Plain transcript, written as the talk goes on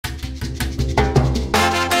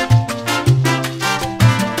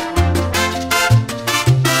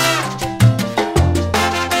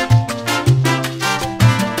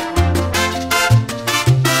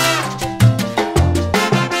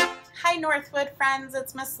Northwood friends,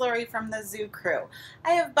 it's Miss Lori from the Zoo Crew.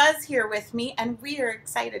 I have Buzz here with me and we are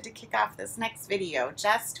excited to kick off this next video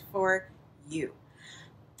just for you.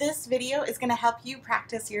 This video is going to help you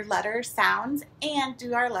practice your letter sounds and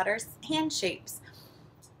do our letters hand shapes.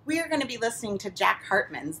 We are going to be listening to Jack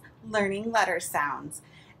Hartman's Learning Letter Sounds.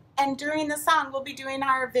 And during the song, we'll be doing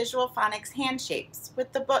our visual phonics hand shapes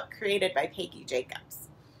with the book created by Peggy Jacobs.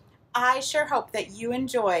 I sure hope that you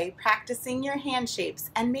enjoy practicing your hand shapes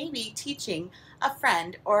and maybe teaching a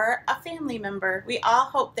friend or a family member. We all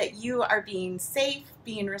hope that you are being safe,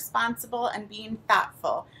 being responsible, and being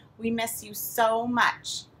thoughtful. We miss you so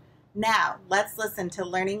much. Now, let's listen to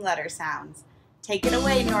Learning Letter Sounds. Take it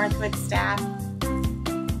away, Northwood staff.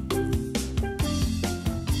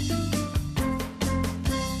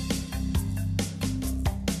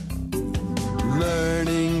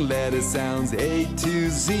 Learning letter sounds A to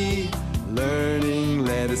Z. Learning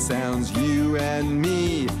letter sounds you and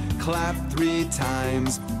me. Clap 3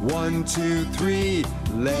 times, 1, 2, 3.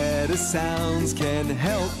 Letter sounds can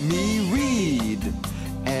help me read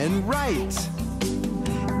and write.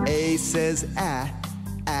 A says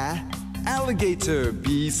alligator.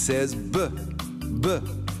 B says b,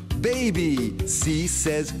 baby. C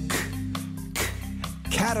says k,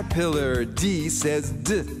 caterpillar. D says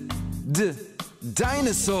d,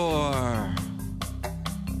 dinosaur.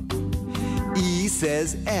 E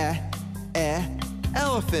says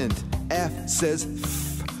elephant. F says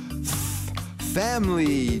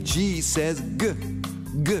family. G says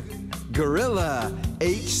gorilla.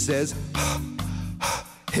 H says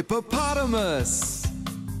hippopotamus.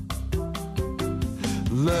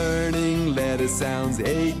 Learning letter sounds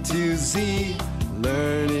A to Z.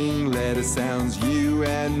 Learning letter sounds you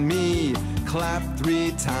and me. Clap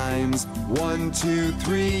 3 times, 1, 2,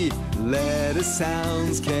 3. Letter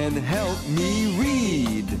sounds can help me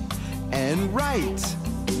read and write.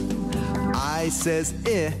 I says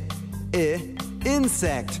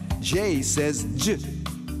insect. J says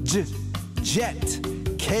jet.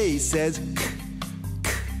 K says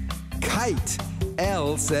kite.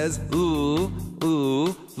 L says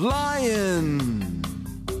lion.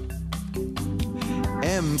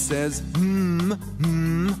 M says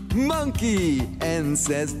monkey. N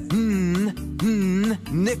says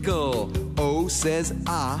nickel. O says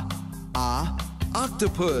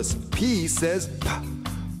octopus. P says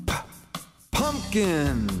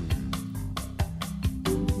pumpkin.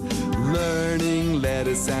 Learning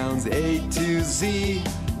letter sounds A to Z.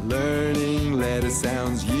 Learning letter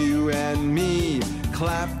sounds you and me.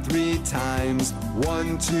 Clap 3 times,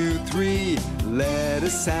 1, 2, 3. Letter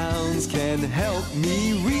sounds can help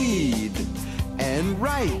me read and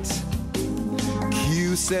write.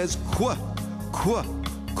 Q says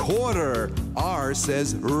quarter. R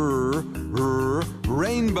says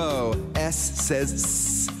rainbow. S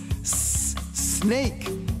says snake.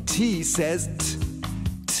 T says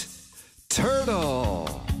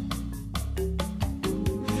turtle.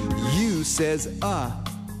 U says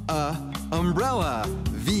umbrella.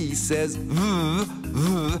 V says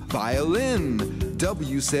violin.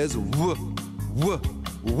 W says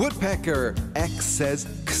woodpecker. X says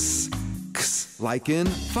x like in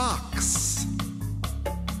fox.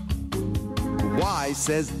 Y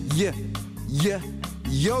says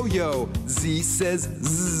yo-yo. Z says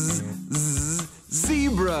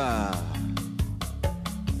zebra.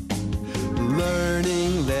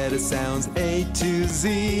 Learning letter sounds A to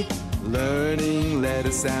Z. Learning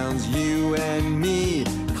letter sounds you and me.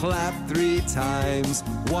 Clap 3 times,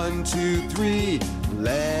 1, 2, 3.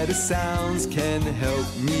 Letter sounds can help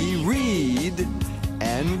me read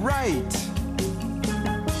and write.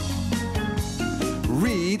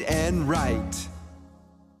 Read and write.